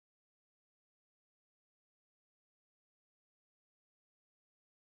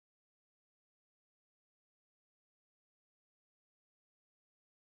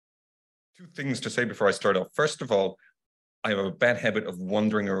Two things to say before I start off. First of all, I have a bad habit of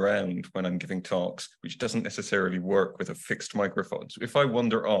wandering around when I'm giving talks, which doesn't necessarily work with a fixed microphone. So if I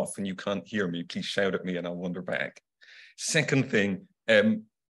wander off and you can't hear me, please shout at me and I'll wander back. Second thing,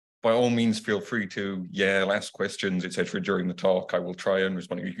 by all means, feel free to yell, ask questions, etc. during the talk. I will try and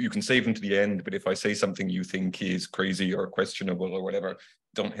respond. You can save them to the end, but if I say something you think is crazy or questionable or whatever,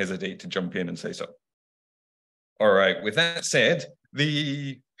 don't hesitate to jump in and say so. All right, with that said,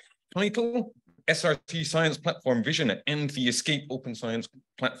 the title, SRC Science Platform Vision and the ESCAPE Open Science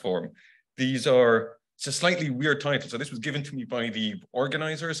Platform. It's a slightly weird title. So this was given to me by the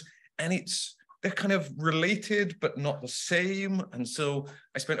organizers, and they're kind of related, but not the same. And so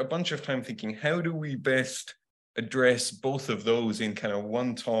I spent a bunch of time thinking, how do we best address both of those in kind of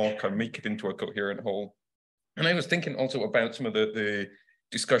one talk or make it into a coherent whole? And I was thinking also about some of the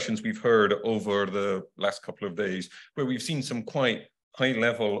discussions we've heard over the last couple of days, where we've seen some quite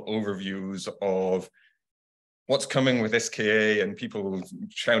high-level overviews of what's coming with SKA and people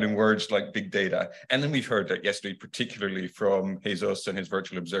shouting words like big data. And then we've heard that yesterday, particularly from Jesus and his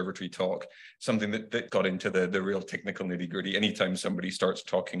virtual observatory talk, something that got into the real technical nitty-gritty. Anytime somebody starts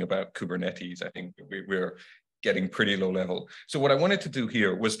talking about Kubernetes, I think we're getting pretty low level. So what I wanted to do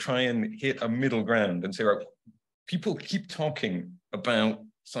here was try and hit a middle ground and say, right, people keep talking about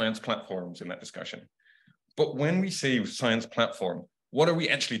science platforms in that discussion. But when we say science platform, what are we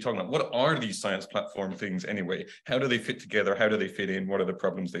actually talking about? What are these science platform things anyway? How do they fit together? How do they fit in? What are the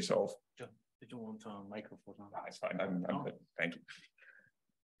problems they solve? Did you want a microphone? No, it's fine. I'm good. Thank you.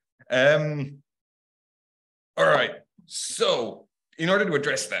 All right. So in order to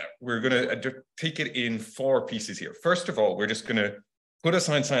address that, we're going to take it in 4 pieces here. First of all, we're just going to put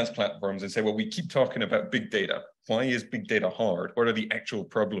aside science platforms and say, well, we keep talking about big data. Why is big data hard? What are the actual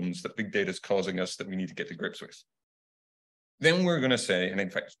problems that big data is causing us that we need to get to grips with? Then we're going to say, and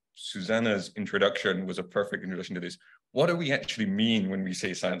in fact, Susanna's introduction was a perfect introduction to this. What do we actually mean when we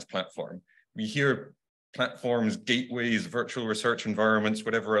say science platform? We hear platforms, gateways, virtual research environments,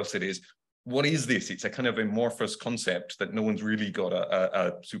 whatever else it is. What is this? It's a kind of amorphous concept that no one's really got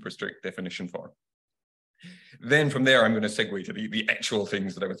a super strict definition for. Then from there, I'm going to segue to the actual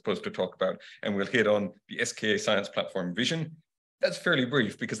things that I was supposed to talk about, and we'll hit on the SKA Science Platform Vision. That's fairly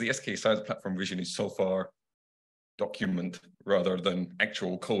brief because the SKA Science Platform Vision is so far document rather than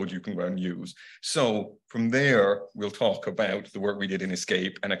actual code you can go and use. So from there, we'll talk about the work we did in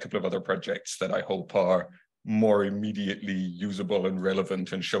ESCAPE and a couple of other projects that I hope are more immediately usable and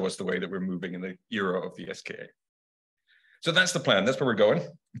relevant and show us the way that we're moving in the era of the SKA. So that's the plan. That's where we're going.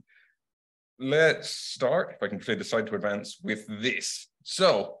 Let's start, if I can decide to advance, with this.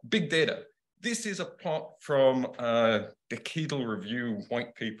 So big data. This is a plot from a decadal review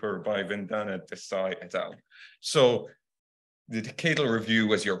white paper by Vandana Desai et al. So the decadal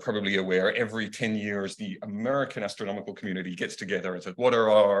review, as you're probably aware, every 10 years, the American astronomical community gets together and says, what are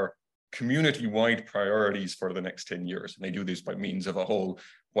our community-wide priorities for the next 10 years? And they do this by means of a whole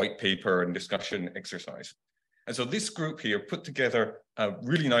white paper and discussion exercise. And so this group here put together a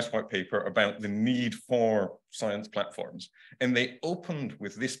really nice white paper about the need for science platforms. And they opened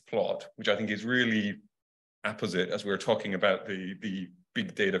with this plot, which I think is really apposite as we're talking about the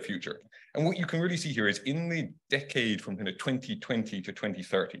big data future. And what you can really see here is in the decade from kind of 2020 to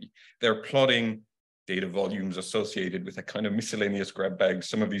 2030, they're plotting data volumes associated with a kind of miscellaneous grab bag.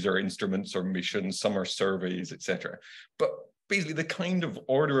 Some of these are instruments or missions, some are surveys, etc. But basically, the kind of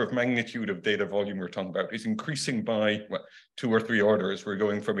order of magnitude of data volume we're talking about is increasing by 2 or 3 orders. We're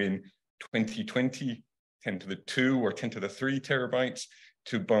going from in 2020, 10 to the 2 or 10 to the 3 terabytes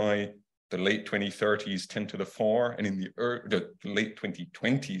to by the late 2030s, 10 to the 4, and in the late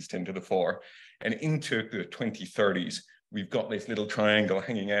 2020s, 10 to the 4, and into the 2030s, we've got this little triangle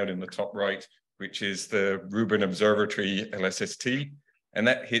hanging out in the top right, which is the Rubin Observatory LSST, and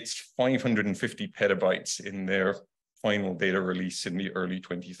that hits 550 petabytes in their final data release in the early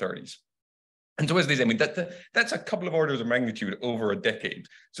 2030s. And so as they say, I mean, that's a couple of orders of magnitude over a decade.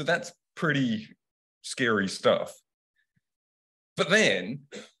 So that's pretty scary stuff. But then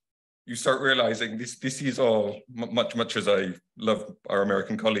you start realizing this is all, much as I love our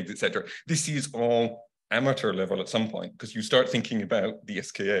American colleagues, etc., this is all amateur level at some point, because you start thinking about the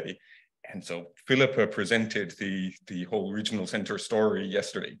SKA. And so Philippa presented the whole regional center story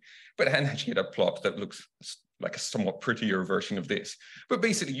yesterday, but she had a plot that looks like a somewhat prettier version of this. But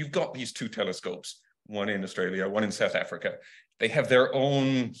basically, you've got these 2 telescopes, one in Australia, one in South Africa. They have their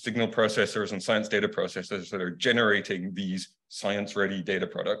own signal processors and science data processors that are generating these science-ready data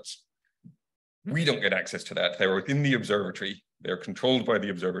products. We don't get access to that. They're within the observatory. They're controlled by the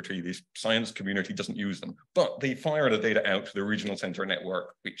observatory. The science community doesn't use them, but they fire the data out to the regional center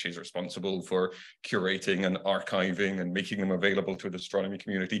network, which is responsible for curating and archiving and making them available to the astronomy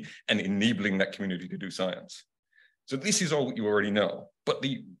community and enabling that community to do science. So this is all what you already know. But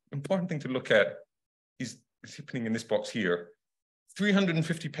the important thing to look at is happening in this box here.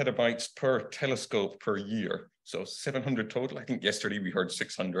 350 petabytes per telescope per year. So 700 total. I think yesterday we heard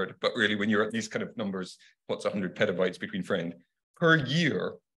 600, but really when you're at these kind of numbers, what's 100 petabytes between friend? Per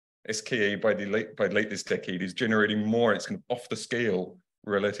year, SKA by late this decade is generating more. It's kind of off the scale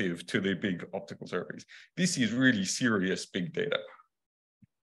relative to the big optical surveys. This is really serious big data.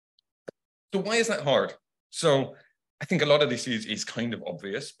 So why is that hard? So I think a lot of this is kind of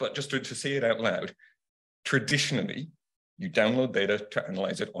obvious, but just to say it out loud, traditionally, you download data to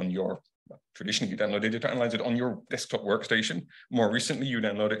analyze it on your, traditionally you download data to analyze it on your desktop workstation. More recently, you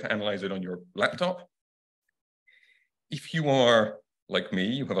download it to analyze it on your laptop. If you are like me,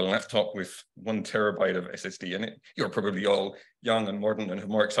 you have a laptop with 1 terabyte of SSD in it. You're probably all young and modern and have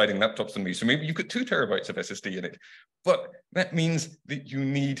more exciting laptops than me. So maybe you've got 2 terabytes of SSD in it. But that means that you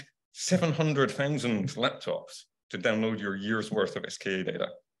need 700,000 laptops to download your year's worth of SKA data.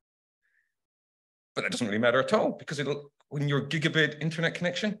 But that doesn't really matter at all, because when your gigabit internet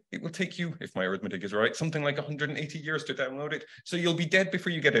connection, it will take you, if my arithmetic is right, something like 180 years to download it. So you'll be dead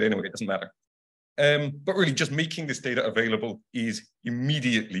before you get it anyway, it doesn't matter. But really just making this data available is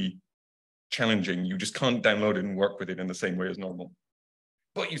immediately challenging. You just can't download it and work with it in the same way as normal.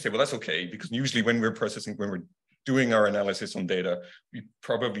 But you say, well, that's okay, because usually when we're doing our analysis on data, we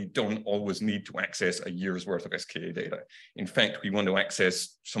probably don't always need to access a year's worth of SKA data. In fact, we want to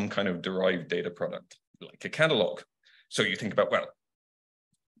access some kind of derived data product, like a catalog. So you think about, well,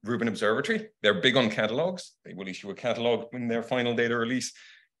 Rubin Observatory, they're big on catalogs. They will issue a catalog in their final data release.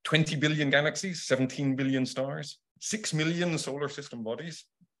 20 billion galaxies, 17 billion stars, 6 million solar system bodies,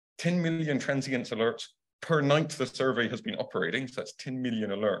 10 million transients alerts per night the survey has been operating. So that's 10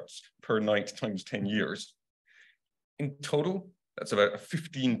 million alerts per night times 10 years. In total, that's about a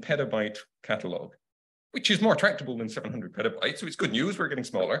 15 petabyte catalog, which is more tractable than 700 petabytes. So it's good news, we're getting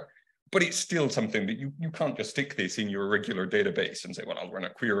smaller, but it's still something that you can't just stick this in your regular database and say, well, I'll run a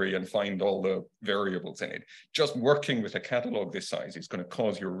query and find all the variables in it. Just working with a catalog this size is going to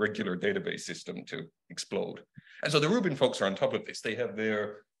cause your regular database system to explode. And so the Rubin folks are on top of this. They have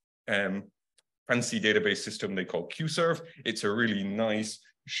their fancy database system they call QServe. It's a really nice,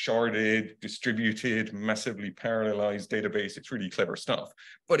 sharded, distributed, massively parallelized database. It's really clever stuff,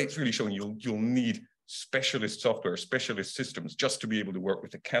 but it's really showing you'll need specialist software, specialist systems just to be able to work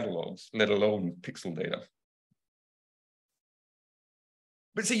with the catalogs, let alone pixel data.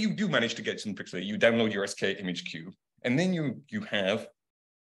 But say you do manage to get some pixel data, you download your SK image cube, and then you have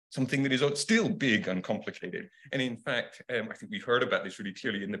something that is still big and complicated. And in fact, I think we heard about this really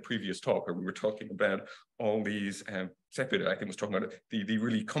clearly in the previous talk, where we were talking about all these, Sepida, I think was talking about the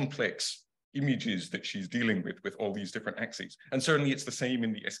really complex images that she's dealing with all these different axes. And certainly it's the same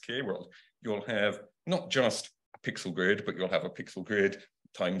in the SKA world. You'll have not just a pixel grid, but you'll have a pixel grid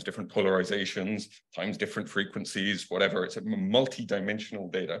times different polarizations, times different frequencies, whatever. It's a multi-dimensional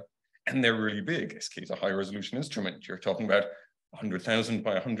data, and they're really big. SK is a high resolution instrument. You're talking about 100,000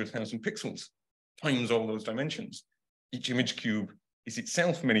 by 100,000 pixels times all those dimensions. Each image cube is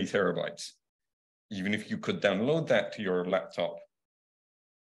itself many terabytes. Even if you could download that to your laptop,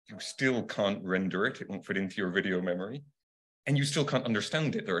 you still can't render it. It won't fit into your video memory. And you still can't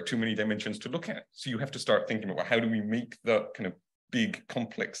understand it. There are too many dimensions to look at. So you have to start thinking about, well, how do we make that kind of big,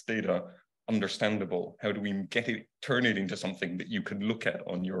 complex data understandable? How do we turn it into something that you can look at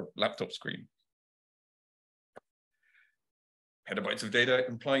on your laptop screen? Petabytes of data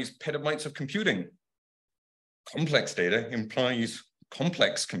implies petabytes of computing. Complex data implies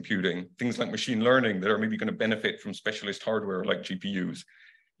complex computing, things like machine learning that are maybe going to benefit from specialist hardware like GPUs.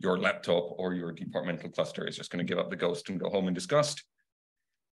 Your laptop or your departmental cluster is just going to give up the ghost and go home in disgust.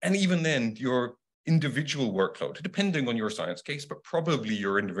 And even then, your individual workload, depending on your science case, but probably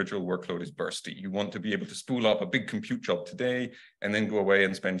your individual workload is bursty. You want to be able to spool up a big compute job today and then go away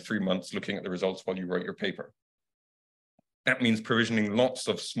and spend 3 months looking at the results while you write your paper. That means provisioning lots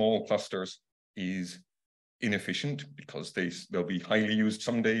of small clusters is inefficient because they'll be highly used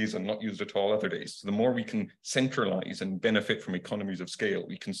some days and not used at all other days. So the more we can centralize and benefit from economies of scale,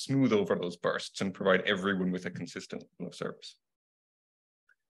 we can smooth over those bursts and provide everyone with a consistent level of service.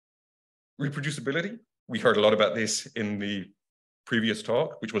 Reproducibility. We heard a lot about this in the previous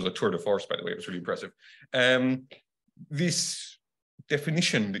talk, which was a tour de force, by the way. It was really impressive. This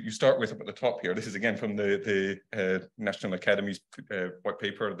definition that you start with up at the top here, this is again from the National Academy's white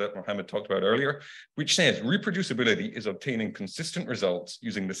paper that Mohammed talked about earlier, which says reproducibility is obtaining consistent results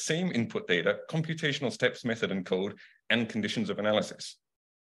using the same input data, computational steps, method, and code, and conditions of analysis.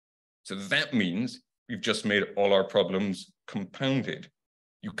 So that means we've just made all our problems compounded.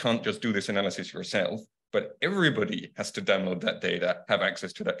 You can't just do this analysis yourself, but everybody has to download that data, have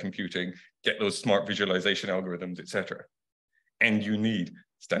access to that computing, get those smart visualization algorithms, etc. And you need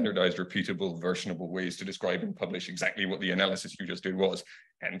standardized, repeatable, versionable ways to describe and publish exactly what the analysis you just did was.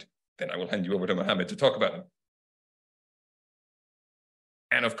 And then I will hand you over to Mohammed to talk about them.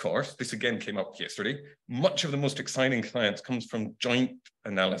 And of course, this again came up yesterday. Much of the most exciting science comes from joint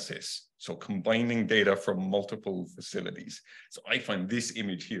analysis. So combining data from multiple facilities. So I find this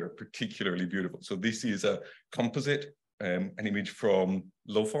image here particularly beautiful. So this is a composite, an image from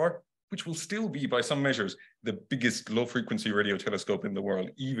LOFAR, which will still be, by some measures, the biggest low-frequency radio telescope in the world,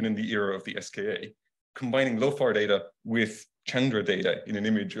 even in the era of the SKA, combining LOFAR data with Chandra data in an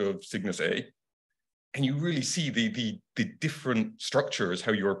image of Cygnus A. And you really see the different structures,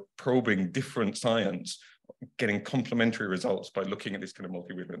 how you're probing different science, getting complementary results by looking at this kind of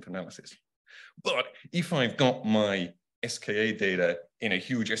multi-wavelength analysis. But if I've got my SKA data in a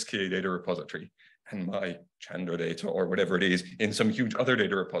huge SKA data repository, and my Chandra data or whatever it is in some huge other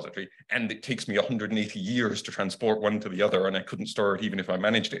data repository, and it takes me 180 years to transport one to the other, and I couldn't store it even if I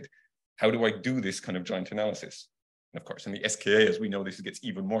managed it. How do I do this kind of joint analysis? And of course, in the SKA, as we know, this gets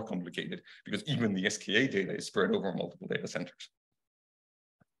even more complicated because even the SKA data is spread over multiple data centers.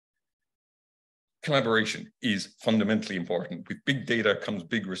 Collaboration is fundamentally important. With big data comes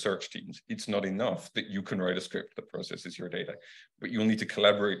big research teams. It's not enough that you can write a script that processes your data, but you'll need to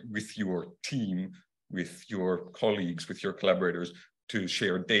collaborate with your team, with your colleagues, with your collaborators to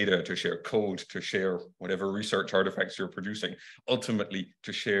share data, to share code, to share whatever research artifacts you're producing, ultimately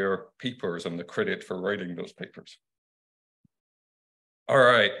to share papers and the credit for writing those papers. All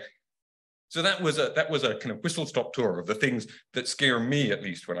right. So that was a kind of whistle-stop tour of the things that scare me, at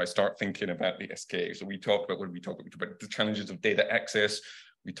least, when I start thinking about the SKA. So we talked about, what did we talk about? We talked about the challenges of data access.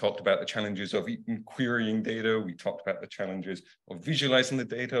 We talked about the challenges of querying data. We talked about the challenges of visualizing the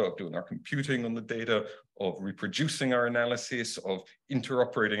data, of doing our computing on the data, of reproducing our analysis, of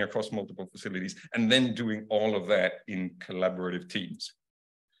interoperating across multiple facilities, and then doing all of that in collaborative teams.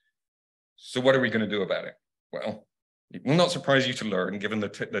 So what are we going to do about it? Well, it will not surprise you to learn, given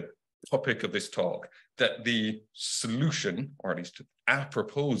the topic of this talk, that the solution, or at least a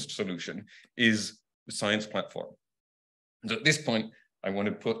proposed solution, is the science platform. And at this point, I want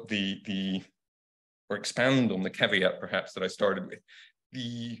to put or expand on the caveat perhaps that I started with.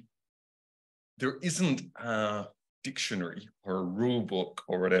 There isn't a dictionary or a rule book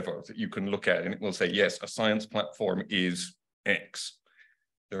or whatever that you can look at and it will say, yes, a science platform is X.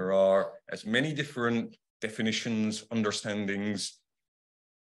 There are as many different definitions, understandings,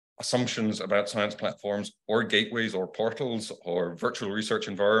 assumptions about science platforms or gateways or portals or virtual research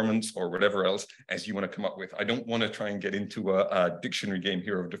environments or whatever else as you want to come up with. I don't want to try and get into a dictionary game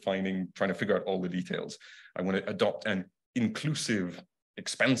here of trying to figure out all the details. I want to adopt an inclusive,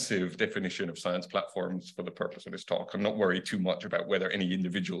 expansive definition of science platforms for the purpose of this talk. I'm not worried too much about whether any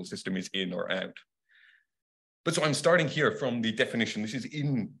individual system is in or out. But so I'm starting here from the definition. This is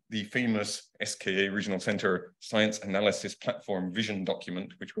in the famous SKA Regional Center Science Analysis Platform Vision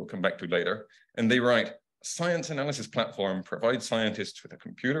document, which we'll come back to later. And they write, science analysis platform provides scientists with a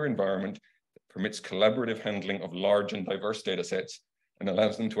computer environment that permits collaborative handling of large and diverse data sets and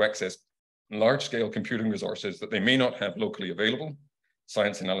allows them to access large-scale computing resources that they may not have locally available.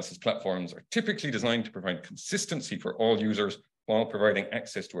 Science analysis platforms are typically designed to provide consistency for all users while providing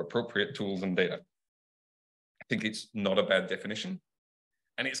access to appropriate tools and data. I think it's not a bad definition.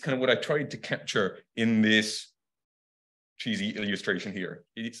 And it's kind of what I tried to capture in this cheesy illustration here.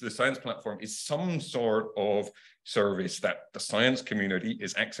 It's the science platform is some sort of service that the science community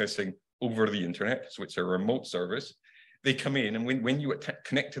is accessing over the internet. So it's a remote service. They come in and when you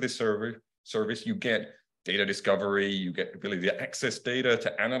connect to this service, you get data discovery, you get the ability to access data,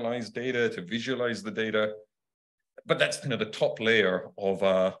 to analyze data, to visualize the data. But that's kind of the top layer of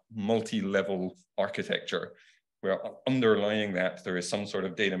a multi-level architecture, where underlying that, there is some sort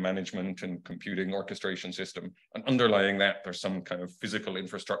of data management and computing orchestration system. And underlying that, there's some kind of physical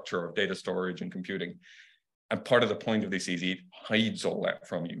infrastructure of data storage and computing. And part of the point of this is it hides all that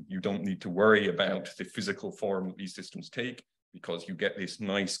from you. You don't need to worry about the physical form that these systems take, because you get this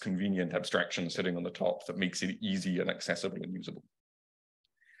nice, convenient abstraction sitting on the top that makes it easy and accessible and usable.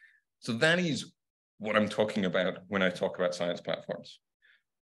 So that is what I'm talking about when I talk about science platforms.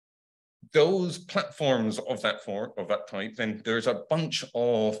 those platforms of that type, then there's a bunch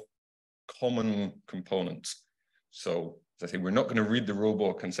of common components. So as I say, we're not going to read the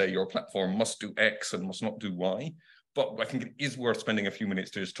rulebook and say your platform must do X and must not do Y. But I think it is worth spending a few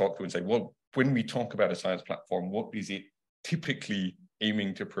minutes to just talk through and say, well, when we talk about a science platform, what is it typically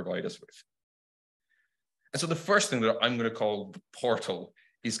aiming to provide us with? And so the first thing that I'm going to call the portal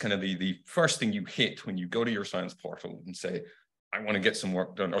is kind of the first thing you hit when you go to your science portal and say, I want to get some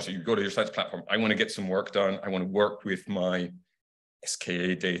work done. Or so you go to your science platform, I want to get some work done. I want to work with my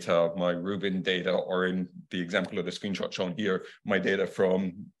SKA data, my Rubin data, or in the example of the screenshot shown here, my data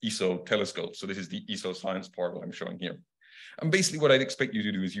from ESO telescopes. So this is the ESO science portal I'm showing here. And basically what I'd expect you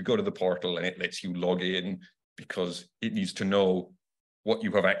to do is you go to the portal and it lets you log in because it needs to know what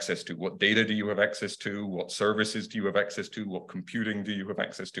you have access to. What data do you have access to? What services do you have access to? What computing do you have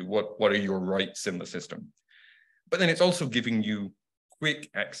access to? What are your rights in the system? But then it's also giving you quick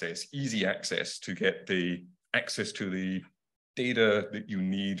access, easy access to get the access to the data that you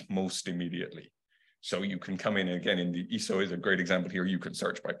need most immediately. So you can come in again, in the ESO is a great example here. You can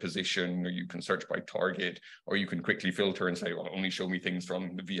search by position, or you can search by target, or you can quickly filter and say, well, only show me things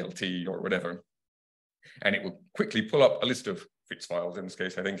from the VLT or whatever. And it will quickly pull up a list of FITS files in this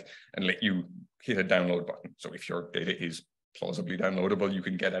case, I think, and let you hit a download button. So if your data is plausibly downloadable, you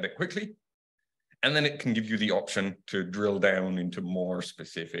can get at it quickly. And then it can give you the option to drill down into more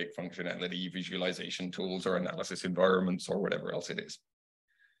specific functionality, visualization tools, or analysis environments, or whatever else it is.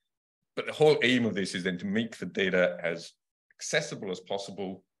 But the whole aim of this is then to make the data as accessible as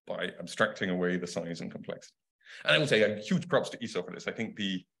possible by abstracting away the size and complexity. And I would say a huge props to ESO for this. I think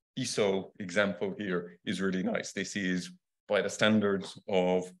the ESO example here is really nice. This is by the standards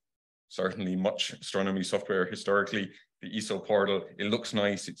of certainly much astronomy software historically. The ESO portal, it looks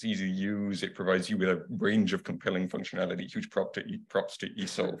nice, it's easy to use, it provides you with a range of compelling functionality. Huge props to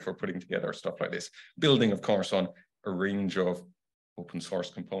ESO for putting together stuff like this. Building, of course, on a range of open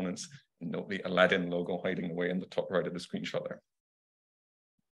source components. Note the Aladdin logo hiding away in the top right of the screenshot there.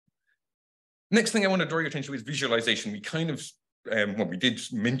 Next thing I want to draw your attention to is visualization. We kind of, well, we did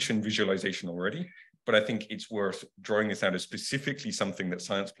mention visualization already, but I think it's worth drawing this out as specifically something that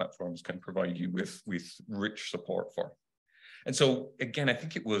science platforms can provide you with rich support for. And so, again, I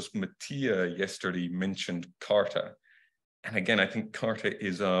think it was Mattia yesterday mentioned Carta. And again, I think Carta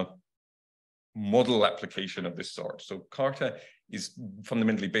is a model application of this sort. So Carta is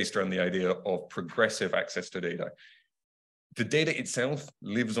fundamentally based around the idea of progressive access to data. The data itself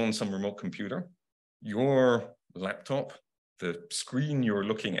lives on some remote computer. Your laptop, the screen you're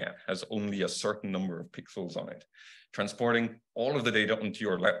looking at, has only a certain number of pixels on it. Transporting all of the data onto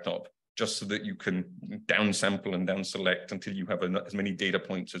your laptop just so that you can downsample and down select until you have as many data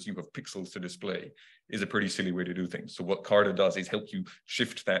points as you have pixels to display is a pretty silly way to do things. So what Carta does is help you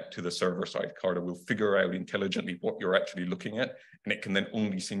shift that to the server side. Carta will figure out intelligently what you're actually looking at, and it can then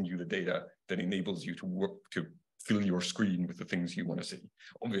only send you the data that enables you to work to fill your screen with the things you want to see.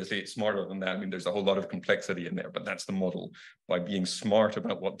 Obviously, it's smarter than that. I mean, there's a whole lot of complexity in there, but that's the model. By being smart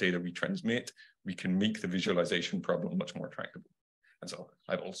about what data we transmit, we can make the visualization problem much more tractable. And so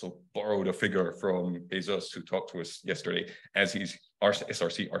I've also borrowed a figure from Bezos, who talked to us yesterday. As he's our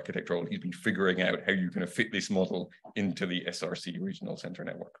SRC architect role, he's been figuring out how you're going to fit this model into the SRC regional center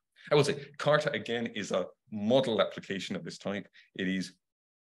network. I will say Carta, again, is a model application of this type. It is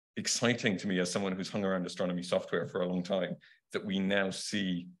exciting to me as someone who's hung around astronomy software for a long time that we now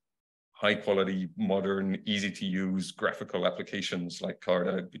see high quality, modern, easy to use graphical applications like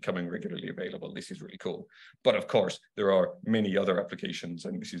Carta becoming regularly available. This is really cool. But of course, there are many other applications,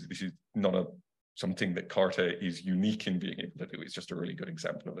 and this is not something that Carta is unique in being able to do. It's just a really good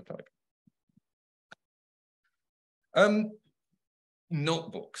example of the type.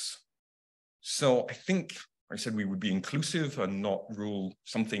 Notebooks. So I think I said we would be inclusive and not rule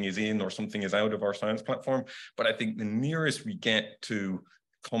something is in or something is out of our science platform. But I think the nearest we get to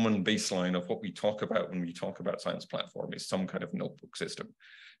common baseline of what we talk about when we talk about science platform is some kind of notebook system.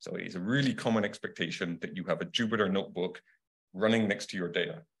 So it is a really common expectation that you have a Jupyter notebook running next to your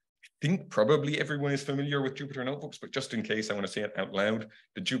data. I think probably everyone is familiar with Jupyter notebooks, but just in case I want to say it out loud,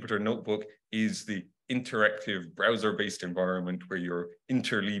 the Jupyter notebook is the interactive browser-based environment where you're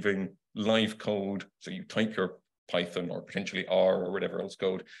interleaving live code. So you type your Python or potentially R or whatever else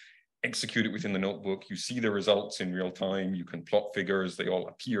code, execute it within the notebook, you see the results in real time, you can plot figures, they all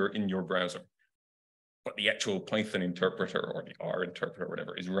appear in your browser. But the actual Python interpreter or the R interpreter or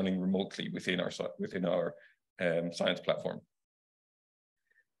whatever is running remotely within our science platform.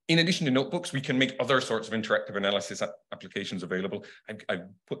 In addition to notebooks, we can make other sorts of interactive analysis applications available. I've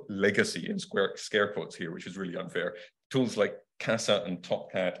put legacy in scare quotes here, which is really unfair. Tools like CASA and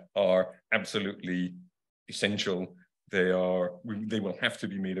TopCat are absolutely essential. They will have to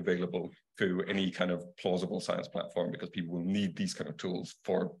be made available through any kind of plausible science platform, because people will need these kind of tools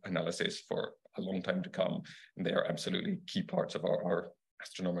for analysis for a long time to come. And they are absolutely key parts of our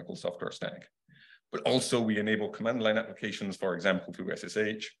astronomical software stack. But also we enable command line applications, for example, through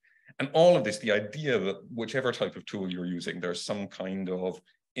SSH. And all of this, the idea that whichever type of tool you're using, there's some kind of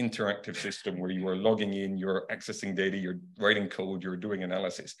interactive system where you are logging in, you're accessing data, you're writing code, you're doing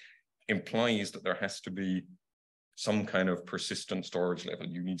analysis, implies that there has to be some kind of persistent storage level.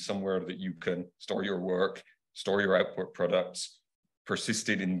 You need somewhere that you can store your work, store your output products, persist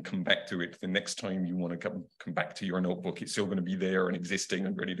it and come back to it the next time you want to come back to your notebook. It's still going to be there and existing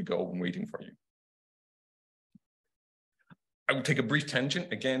and ready to go and waiting for you. I will take a brief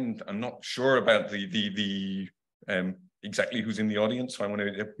tangent. Again, I'm not sure about exactly who's in the audience, so I want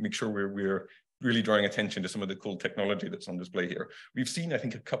to make sure we're really drawing attention to some of the cool technology that's on display here. We've seen, I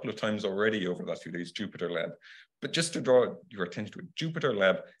think, a couple of times already over the last few days, Jupyter Lab. But just to draw your attention to it, Jupyter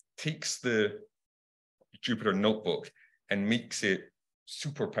Lab takes the Jupyter notebook and makes it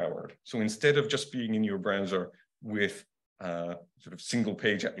super powered. So instead of just being in your browser with a sort of single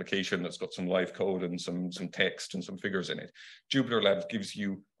page application that's got some live code and some text and some figures in it, Jupyter Labs gives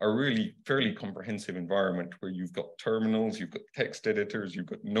you a really fairly comprehensive environment where you've got terminals, you've got text editors, you've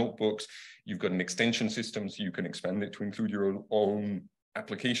got notebooks, you've got an extension system so you can expand it to include your own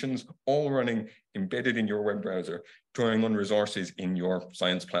applications, all running embedded in your web browser, drawing on resources in your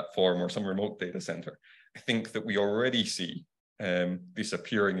science platform or some remote data center. I think that we already see this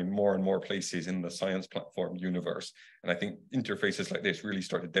appearing in more and more places in the science platform universe. And I think interfaces like this really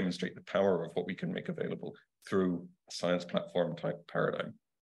start to demonstrate the power of what we can make available through a science platform type paradigm.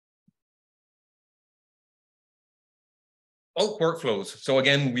 Bulk workflows. So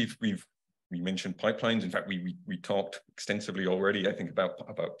again, we mentioned pipelines. In fact, we talked extensively already, I think, about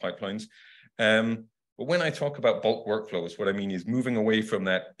pipelines. But when I talk about bulk workflows, what I mean is moving away from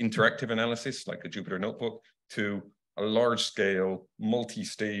that interactive analysis, like the Jupyter Notebook, to a large-scale,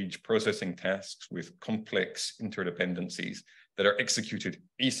 multi-stage processing tasks with complex interdependencies that are executed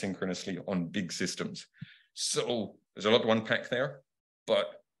asynchronously on big systems. So there's a lot to unpack there,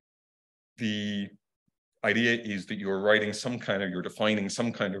 but the idea is that you're defining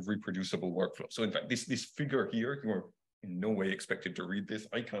some kind of reproducible workflow. So in fact, this figure here, you're in no way expected to read this.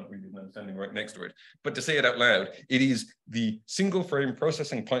 I can't read it, and I'm standing right next to it. But to say it out loud, it is the single frame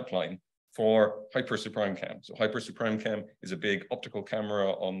processing pipeline for HyperSuPrimeCam. So HyperSuPrimeCam is a big optical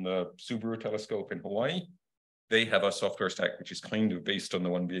camera on the Subaru telescope in Hawaii. They have a software stack which is kind of based on the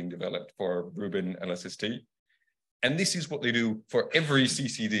one being developed for Rubin LSST. And this is what they do for every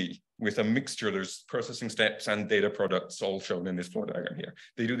CCD with a mixture. There's processing steps and data products all shown in this flow diagram here.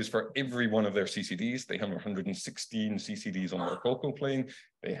 They do this for every one of their CCDs. They have 116 CCDs on their focal plane.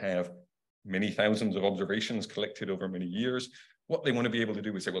 They have many thousands of observations collected over many years. What they want to be able to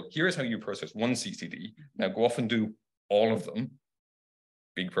do is say, well, here's how you process one CCD. Now go off and do all of them.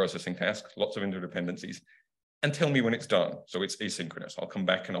 Big processing task, lots of interdependencies, and tell me when it's done. So it's asynchronous. I'll come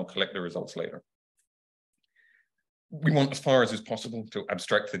back and I'll collect the results later. We want, as far as is possible, to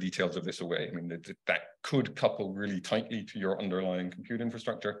abstract the details of this away. I mean, that could couple really tightly to your underlying compute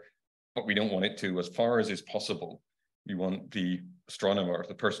infrastructure, but we don't want it to. As far as is possible, we want the astronomer,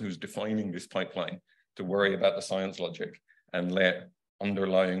 the person who's defining this pipeline, to worry about the science logic and let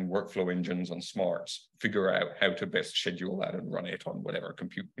underlying workflow engines and smarts figure out how to best schedule that and run it on whatever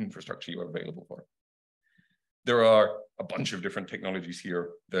compute infrastructure you are available for. There are a bunch of different technologies here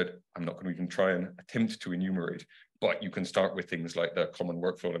that I'm not going to even try and attempt to enumerate, but you can start with things like the common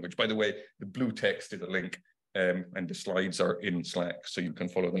workflow language. By the way, the blue text is a link, and the slides are in Slack, so you can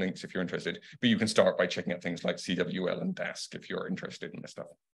follow the links if you're interested. But you can start by checking out things like CWL and Dask if you're interested in this stuff.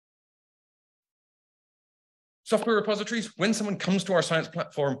 Software repositories, when someone comes to our science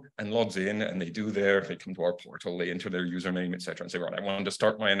platform and logs in and they come to our portal, they enter their username, et cetera, and say, right, I want to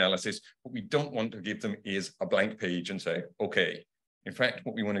start my analysis. What we don't want to give them is a blank page and say, okay. In fact,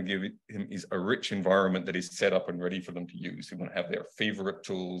 what we want to give him is a rich environment that is set up and ready for them to use. We want to have their favorite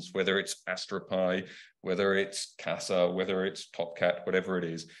tools, whether it's AstroPi, whether it's CASA, whether it's TopCat, whatever it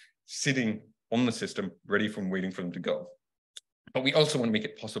is, sitting on the system, ready waiting for them to go. But we also want to make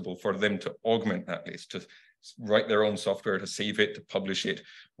it possible for them to augment that list, to write their own software, to save it, to publish it.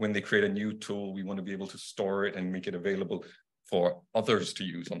 When they create a new tool, we want to be able to store it and make it available for others to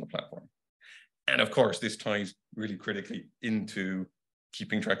use on the platform. And of course, this ties really critically into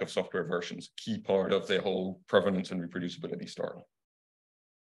keeping track of software versions, key part of the whole provenance and reproducibility story.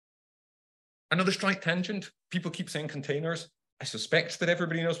 Another slight tangent, people keep saying containers. I suspect that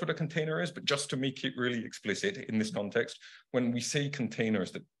everybody knows what a container is, but just to make it really explicit in this context, when we say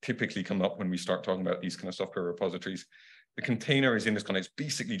containers that typically come up when we start talking about these kind of software repositories, the container is in this context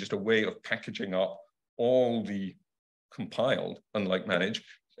basically just a way of packaging up all the compiled, unlike managed,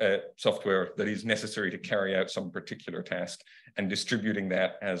 software that is necessary to carry out some particular task and distributing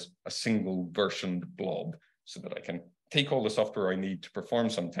that as a single versioned blob so that I can take all the software I need to perform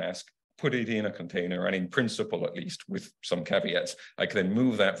some task, put it in a container, and in principle, at least with some caveats, I can then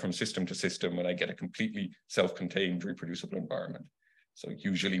move that from system to system and I get a completely self-contained reproducible environment. So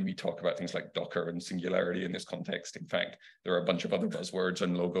usually we talk about things like Docker and Singularity in this context. In fact, there are a bunch of other buzzwords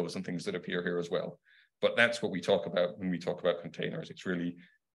and logos and things that appear here as well. But that's what we talk about when we talk about containers. It's really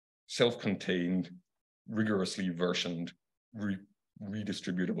self-contained, rigorously versioned,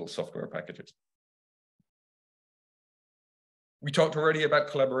 redistributable software packages. We talked already about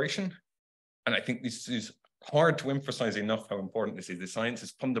collaboration, and I think this is hard to emphasize enough how important this is. The science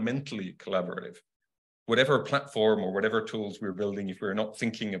is fundamentally collaborative. Whatever platform or whatever tools we're building, if we're not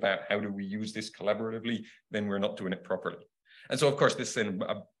thinking about how do we use this collaboratively, then we're not doing it properly. And so, of course, this then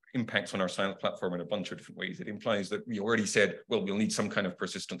impacts on our science platform in a bunch of different ways. It implies that we already said, well, we'll need some kind of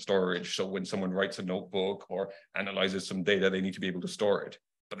persistent storage. So when someone writes a notebook or analyzes some data, they need to be able to store it,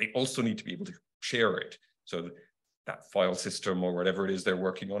 but they also need to be able to share it. So that file system or whatever it is they're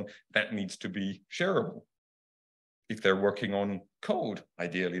working on, that needs to be shareable. If they're working on code,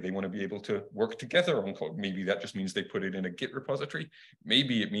 ideally, they want to be able to work together on code. Maybe that just means they put it in a Git repository.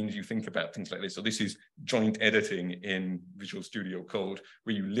 Maybe it means you think about things like this. So this is joint editing in Visual Studio Code,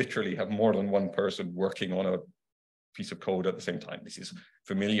 where you literally have more than one person working on a piece of code at the same time. This is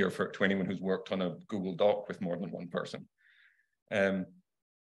familiar to anyone who's worked on a Google Doc with more than one person.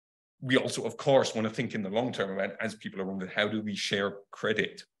 We also, of course, want to think in the long term about, as people are wondering, how do we share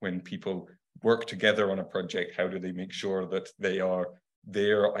credit when people work together on a project? How do they make sure that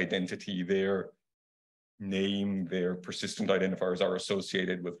their identity, their name, their persistent identifiers are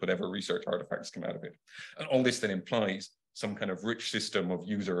associated with whatever research artifacts come out of it? And all this then implies some kind of rich system of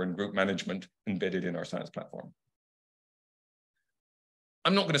user and group management embedded in our science platform.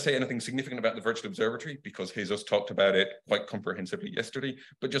 I'm not going to say anything significant about the virtual observatory because Jesus talked about it quite comprehensively yesterday,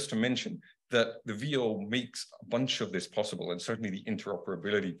 but just to mention that the VO makes a bunch of this possible, and certainly the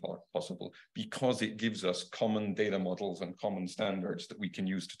interoperability part possible, because it gives us common data models and common standards that we can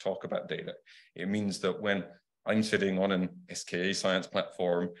use to talk about data. It means that when I'm sitting on an SKA science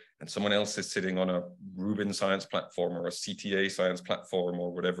platform and someone else is sitting on a Rubin science platform or a CTA science platform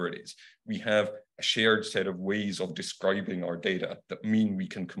or whatever it is, we have a shared set of ways of describing our data that mean we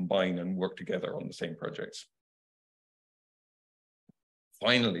can combine and work together on the same projects.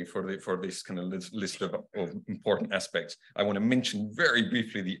 Finally, for this kind of list of important aspects, I want to mention very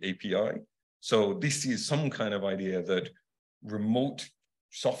briefly the API. So this is some kind of idea that remote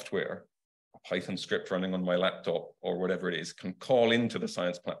software, a Python script running on my laptop or whatever it is, can call into the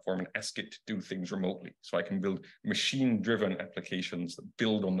science platform and ask it to do things remotely. So I can build machine-driven applications that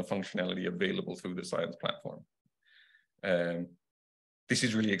build on the functionality available through the science platform. This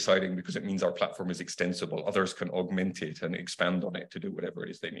is really exciting because it means our platform is extensible. Others can augment it and expand on it to do whatever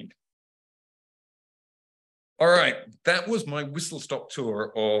it is they need. All right, that was my whistle-stop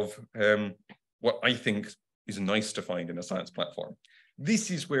tour of what I think is nice to find in a science platform.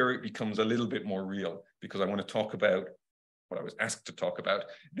 This is where it becomes a little bit more real, because I want to talk about what I was asked to talk about,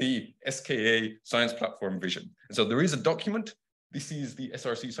 the SKA Science Platform Vision. And so there is a document. This is the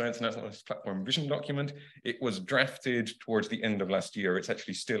SRC Science Platform Vision document. It was drafted towards the end of last year. It's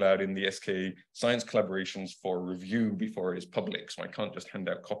actually still out in the SKA Science Collaborations for review before it is public, so I can't just hand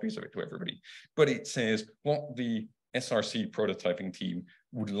out copies of it to everybody. But it says what the SRC prototyping team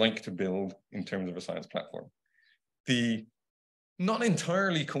would like to build in terms of a science platform. Not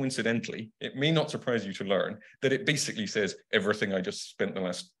entirely coincidentally, it may not surprise you to learn that it basically says everything I just spent the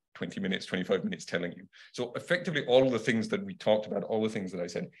last 20 minutes, 25 minutes telling you. So effectively, all of the things that we talked about, all the things that I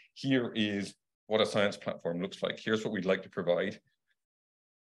said, here is what a science platform looks like. Here's what we'd like to provide.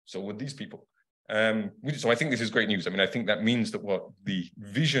 So with these people. So I think this is great news. I mean, I think that means that what the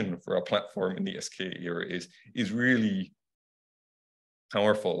vision for a platform in the SKA era is really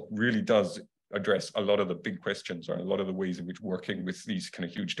powerful, really does address a lot of the big questions or a lot of the ways in which working with these kind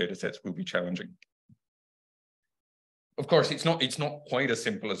of huge data sets will be challenging. Of course, it's not quite as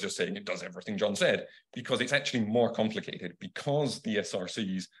simple as just saying it does everything John said, because it's actually more complicated, because the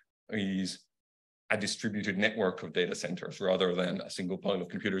SRCs is a distributed network of data centers rather than a single pile of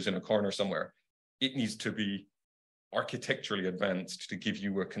computers in a corner somewhere. It needs to be architecturally advanced to give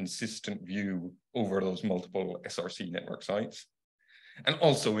you a consistent view over those multiple SRC network sites. And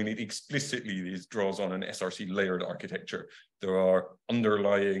also in it explicitly, this draws on an SRC layered architecture. There are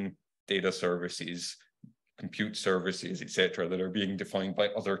underlying data services, compute services, etc., that are being defined by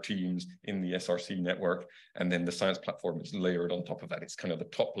other teams in the SRC network. And then the science platform is layered on top of that. It's kind of the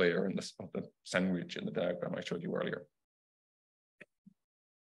top layer in of the sandwich in the diagram I showed you earlier.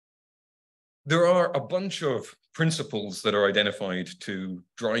 There are a bunch of principles that are identified to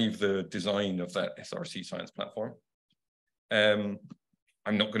drive the design of that SRC science platform.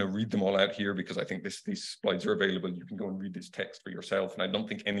 I'm not going to read them all out here because I think these slides are available. You can go and read this text for yourself, and I don't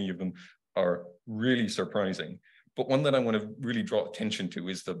think any of them are really surprising. But one that I want to really draw attention to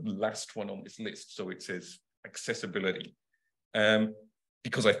is the last one on this list. So it says accessibility,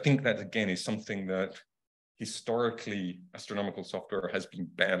 because I think that, again, is something that historically astronomical software has been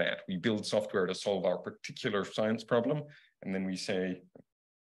bad at. We build software to solve our particular science problem, and then we say,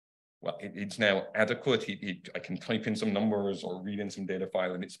 well, it's now adequate. I can type in some numbers or read in some data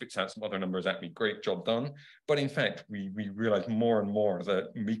file and it spits out some other numbers at me. Great, job done. But in fact, we realize more and more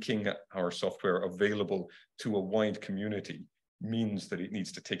that making our software available to a wide community means that it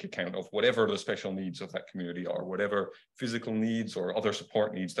needs to take account of whatever the special needs of that community are, whatever physical needs or other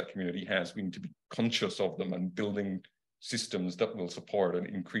support needs that community has. We need to be conscious of them and building systems that will support and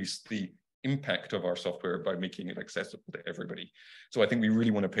increase the impact of our software by making it accessible to everybody. So I think we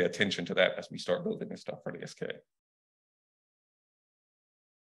really want to pay attention to that as we start building this stuff for the SK.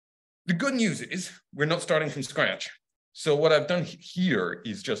 The good news is we're not starting from scratch. So what I've done here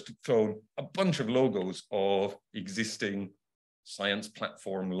is just thrown a bunch of logos of existing science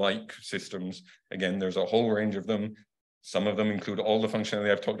platform-like systems. Again, there's a whole range of them. Some of them include all the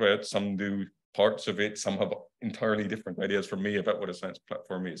functionality I've talked about. Some do parts of it. Some have entirely different ideas from me about what a science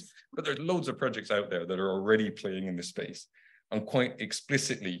platform is. But there's loads of projects out there that are already playing in this space. And quite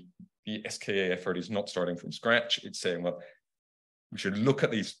explicitly, the SKA effort is not starting from scratch. It's saying, well, we should look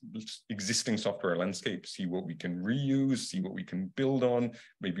at these existing software landscapes, see what we can reuse, see what we can build on.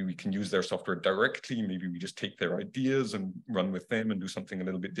 Maybe we can use their software directly. Maybe we just take their ideas and run with them and do something a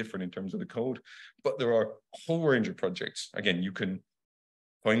little bit different in terms of the code. But there are a whole range of projects. Again, you can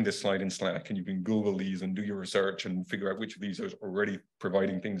find this slide in Slack and you can Google these and do your research and figure out which of these are already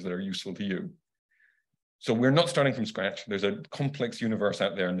providing things that are useful to you. So we're not starting from scratch. There's a complex universe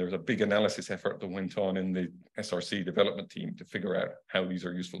out there and there's a big analysis effort that went on in the SRC development team to figure out how these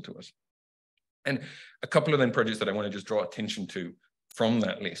are useful to us. And a couple of them projects that I want to just draw attention to from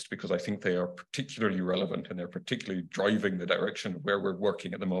that list, because I think they are particularly relevant and they're particularly driving the direction of where we're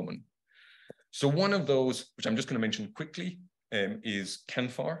working at the moment. So one of those, which I'm just going to mention quickly, is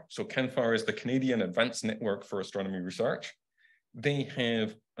CANFAR. So CANFAR is the Canadian Advanced Network for Astronomy Research. They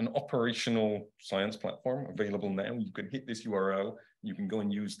have an operational science platform available now. You can hit this URL, you can go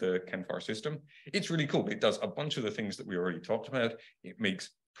and use the CANFAR system. It's really cool. It does a bunch of the things that we already talked about. It makes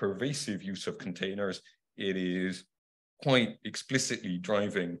pervasive use of containers. It is quite explicitly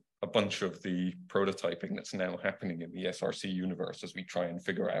driving a bunch of the prototyping that's now happening in the SRC universe as we try and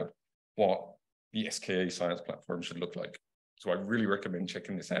figure out what the SKA science platform should look like. So I really recommend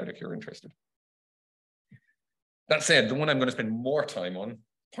checking this out if you're interested. That said, the one I'm going to spend more time on,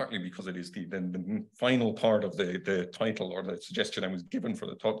 partly because it is the final part of the title or the suggestion I was given for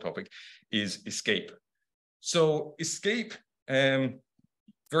the talk topic, is ESCAPE. So ESCAPE,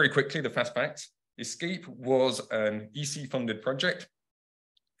 very quickly, the fast facts. ESCAPE was an EC-funded project.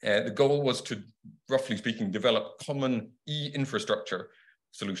 The goal was to, roughly speaking, develop common e-infrastructure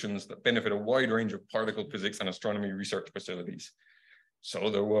solutions that benefit a wide range of particle physics and astronomy research facilities. So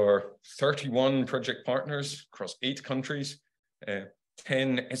there were 31 project partners across 8 countries, 10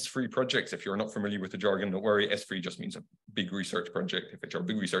 S3 projects. If you're not familiar with the jargon, don't worry, S3 just means a big research project, if it's your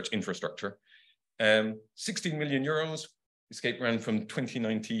big research infrastructure. 16 million euros. ESCAPE ran from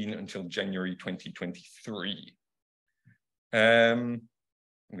 2019 until January 2023. I'm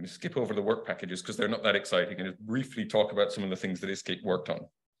going to skip over the work packages because they're not that exciting and just briefly talk about some of the things that ESCAPE worked on.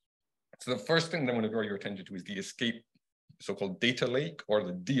 So the first thing that I want to draw your attention to is the ESCAPE so-called data lake, or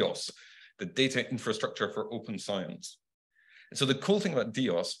the DIOS, the data infrastructure for open science. And so the cool thing about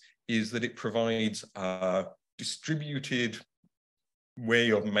DIOS is that it provides a distributed way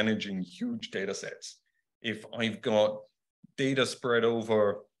of managing huge data sets. If I've got data spread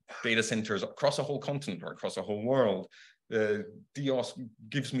over data centers across a whole continent or across a whole world, the DIOS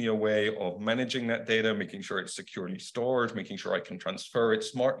gives me a way of managing that data, making sure it's securely stored, making sure I can transfer it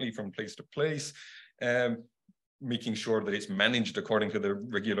smartly from place to place, making sure that it's managed according to the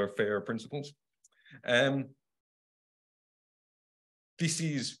regular FAIR principles. This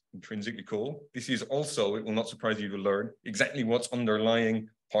is intrinsically cool. This is also, it will not surprise you to learn, exactly what's underlying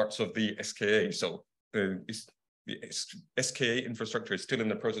parts of the SKA. So The SKA infrastructure is still in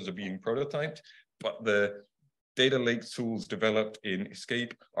the process of being prototyped, but the data lake tools developed in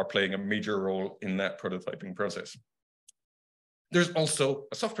ESCAPE are playing a major role in that prototyping process. There's also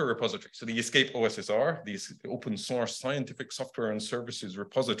a software repository. So the ESCAPE OSSR, the open source scientific software and services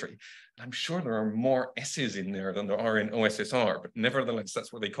repository. I'm sure there are more S's in there than there are in OSSR, but nevertheless,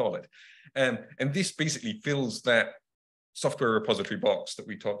 that's what they call it. And this basically fills that software repository box that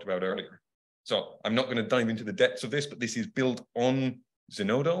we talked about earlier. So I'm not going to dive into the depths of this, but this is built on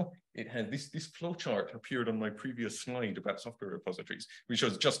Zenodo. It had this flowchart appeared on my previous slide about software repositories, which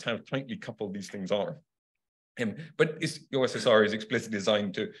shows just how tightly coupled these things are. But OSSR is explicitly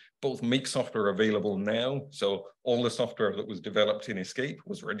designed to both make software available now. So all the software that was developed in ESCAPE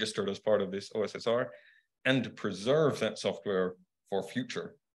was registered as part of this OSSR, and to preserve that software for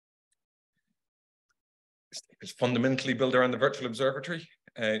future. It's fundamentally built around the virtual observatory.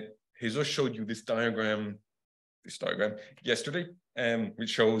 Jesus showed you this diagram yesterday, which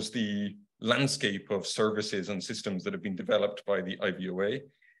shows the landscape of services and systems that have been developed by the IVOA.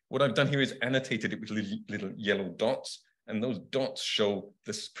 What I've done here is annotated it with little yellow dots, and those dots show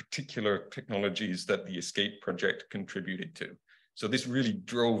this particular technologies that the ESCAPE project contributed to. So this really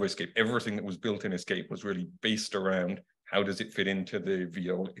drove ESCAPE. Everything that was built in ESCAPE was really based around how does it fit into the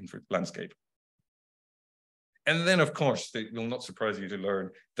VO landscape. And then, of course, it will not surprise you to learn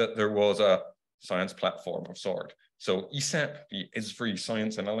that there was a science platform of sort. So ESAP, the SRC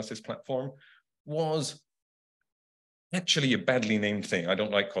Science Analysis Platform, was actually a badly named thing. I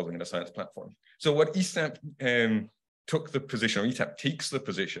don't like calling it a science platform. So what ESAP took the position, or ESAP takes the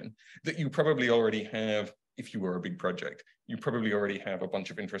position, that you probably already have, if you were a big project, you probably already have a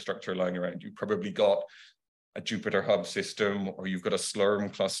bunch of infrastructure lying around. You probably got a Jupyter Hub system, or you've got a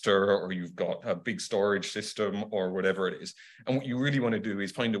Slurm cluster, or you've got a big storage system, or whatever it is. And what you really want to do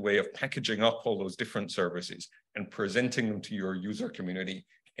is find a way of packaging up all those different services and presenting them to your user community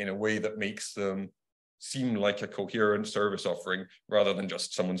in a way that makes them seem like a coherent service offering rather than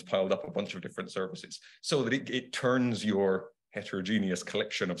just someone's piled up a bunch of different services, so that it turns your heterogeneous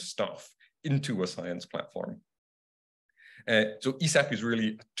collection of stuff into a science platform. So ESAP is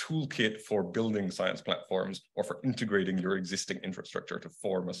really a toolkit for building science platforms or for integrating your existing infrastructure to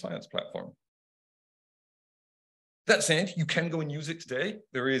form a science platform. That said, you can go and use it today.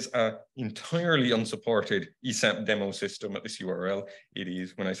 There is an entirely unsupported ESAP demo system at this URL. It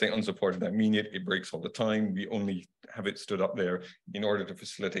is, when I say unsupported, I mean it. It breaks all the time. We only have it stood up there in order to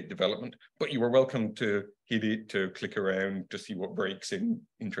facilitate development. But you are welcome to hit it, to click around, to see what breaks in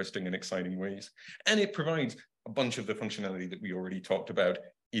interesting and exciting ways. And it provides a bunch of the functionality that we already talked about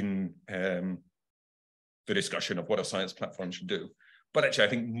in the discussion of what a science platform should do. But actually, I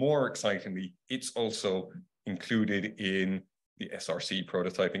think more excitingly, it's also included in the SRC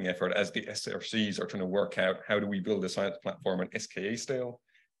prototyping effort as the SRCs are trying to work out how do we build a science platform at SKA scale.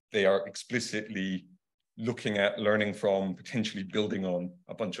 They are explicitly looking at learning from, potentially building on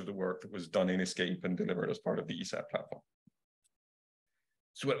a bunch of the work that was done in ESCAPE and delivered as part of the ESAP platform.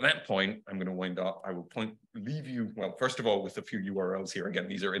 So at that point, I'm going to wind up. I will leave you, well, first of all, with a few URLs here. Again,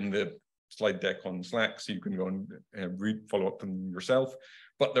 these are in the slide deck on Slack, so you can go and follow up them yourself.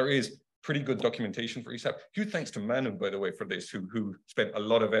 But there is pretty good documentation for ESAP. Huge thanks to Manu, by the way, for this, who spent a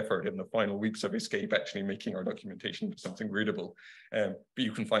lot of effort in the final weeks of ESCAPE actually making our documentation something readable. But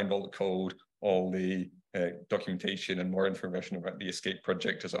you can find all the code, all the documentation, and more information about the ESCAPE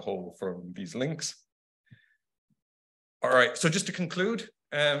project as a whole from these links. All right, so just to conclude,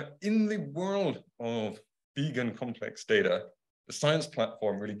 in the world of big and complex data, the science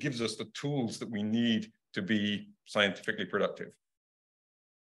platform really gives us the tools that we need to be scientifically productive.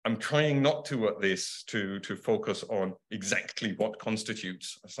 I'm trying not to at this to focus on exactly what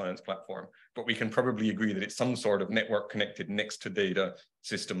constitutes a science platform, but we can probably agree that it's some sort of network connected next to data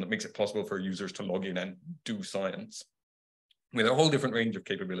system that makes it possible for users to log in and do science with a whole different range of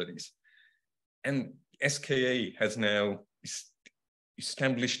capabilities. And SKA has now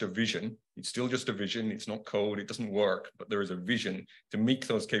established a vision. It's still just a vision. It's not code. It doesn't work, but there is a vision to make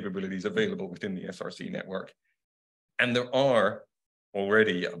those capabilities available within the SRC network. And there are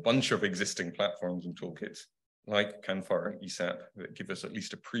already a bunch of existing platforms and toolkits like CANFAR and ESAP that give us at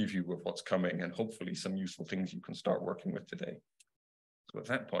least a preview of what's coming and hopefully some useful things you can start working with today. So at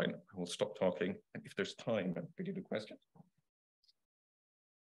that point, I will stop talking. And if there's time, I'll begin the questions.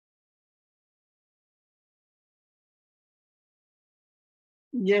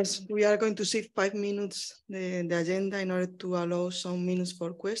 Yes, we are going to shift 5 minutes the agenda in order to allow some minutes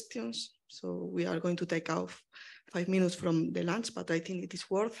for questions. So we are going to take off 5 minutes from the lunch, but I think it is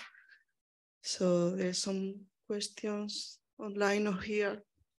worth. So there's some questions online or here.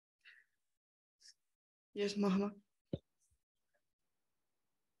 Yes, Mohammed.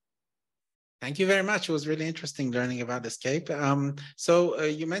 Thank you very much. It was really interesting learning about ESCAPE.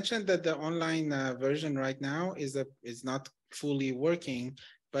 You mentioned that the online version right now is not fully working,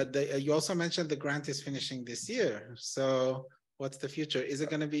 but you also mentioned the grant is finishing this year. So what's the future? Is it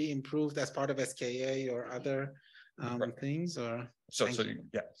going to be improved as part of SKA or other things? Or that's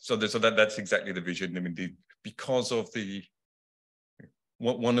exactly the vision. I mean, because of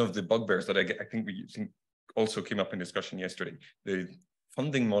one of the bugbears that I think we also came up in discussion yesterday, the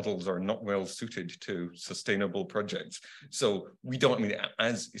funding models are not well suited to sustainable projects. So we don't, I mean,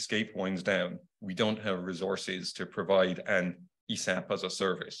 as ESCAPE winds down, we don't have resources to provide an ESAP as a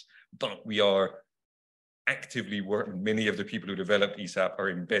service, but we are actively working. Many of the people who developed ESAP are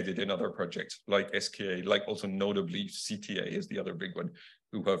embedded in other projects like SKA, like also notably CTA is the other big one,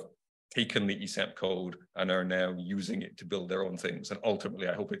 who have taken the ESAP code and are now using it to build their own things. And ultimately,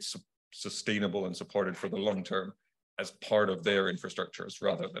 I hope it's sustainable and supported for the long term as part of their infrastructures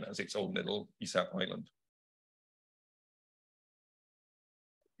rather than as its own little ESAP island.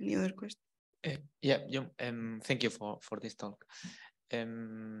 Any other questions? Thank you for this talk.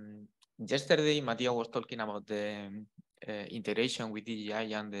 Yesterday, Matthias was talking about the integration with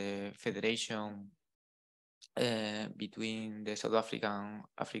DGI and the federation between the South African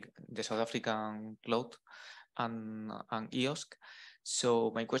cloud and EOSC.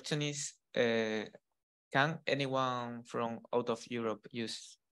 So my question is, can anyone from out of Europe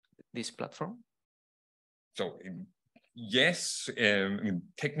use this platform? So yes, I mean,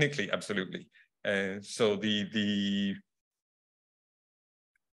 technically, absolutely. So the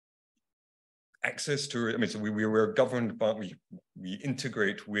access to, I mean, so we were governed, but we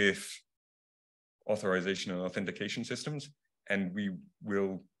integrate with authorization and authentication systems, and we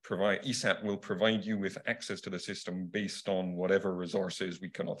will provide, ESAP will provide you with access to the system based on whatever resources we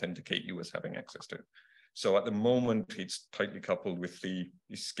can authenticate you as having access to. So at the moment, it's tightly coupled with the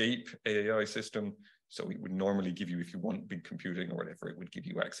ESCAPE AAI system. So it would normally give you, if you want big computing or whatever, it would give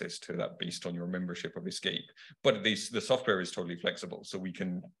you access to that based on your membership of ESCAPE. But the software is totally flexible, so we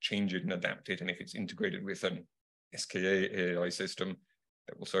can change it and adapt it. And if it's integrated with an SKA AAI system,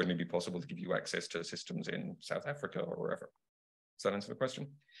 it will certainly be possible to give you access to systems in South Africa or wherever. Does that answer the question?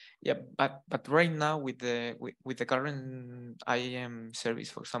 Yeah, but right now with the current IAM service,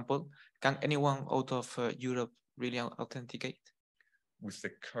 for example, can anyone out of Europe really authenticate? With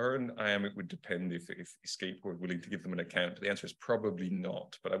the current IAM, it would depend if ESCAPE were willing to give them an account. The answer is probably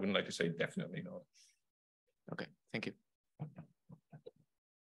not, but I wouldn't like to say definitely not. Okay, thank you.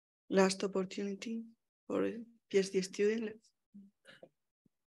 Last opportunity for a PhD student.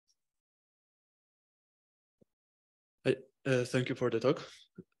 Thank you for the talk.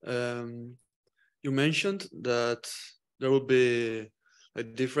 You mentioned that there will be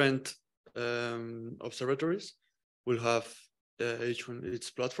different observatories will have each one its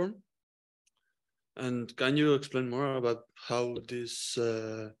platform. And can you explain more about how this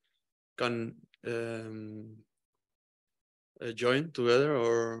can join together,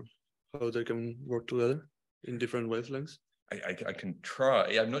 or how they can work together in different wavelengths? I can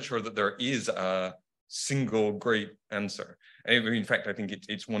try. I'm not sure that there is a single great answer. In fact, I think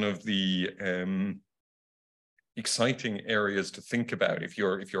it's one of the exciting areas to think about if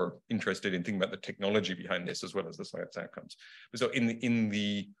you're interested in thinking about the technology behind this as well as the science outcomes. So in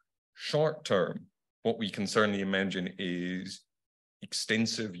the short term, what we can certainly imagine is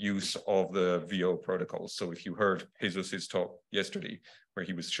extensive use of the VO protocols. So if you heard Jesus's talk yesterday, where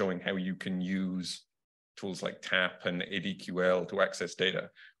he was showing how you can use tools like TAP and ADQL to access data,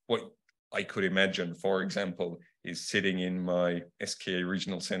 what I could imagine, for example, is sitting in my SKA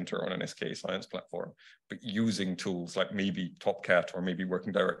regional center on an SKA Science Platform, but using tools like maybe TopCat or maybe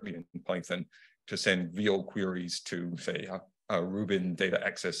working directly in Python to send VO queries to, say, a Rubin data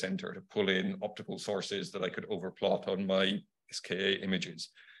access center to pull in optical sources that I could overplot on my SKA images.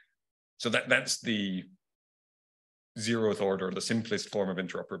 So that's the zeroth order, the simplest form of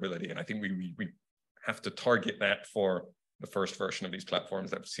interoperability. And I think we have to target that for the first version of these platforms.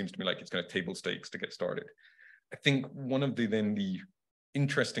 That seems to me like it's kind of table stakes to get started. I think one of the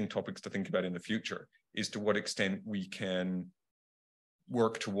interesting topics to think about in the future is to what extent we can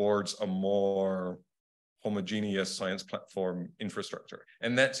work towards a more homogeneous science platform infrastructure.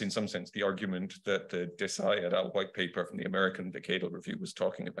 And that's in some sense the argument that the Desai et al. White paper from the American Decadal Review was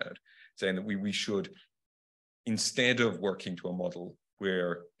talking about, saying that we should, instead of working to a model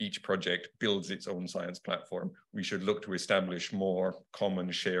where each project builds its own science platform, we should look to establish more common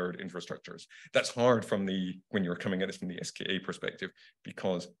shared infrastructures. That's hard when you're coming at it from the SKA perspective,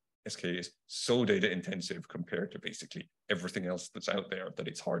 because SKA is so data intensive compared to basically everything else that's out there that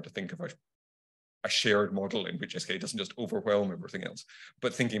it's hard to think of a a shared model in which ESCAPE doesn't just overwhelm everything else,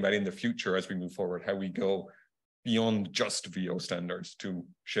 but thinking about in the future as we move forward, how we go beyond just VO standards to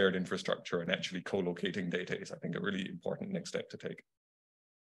shared infrastructure and actually co-locating data is, I think, a really important next step to take.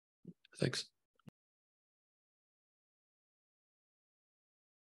 Thanks.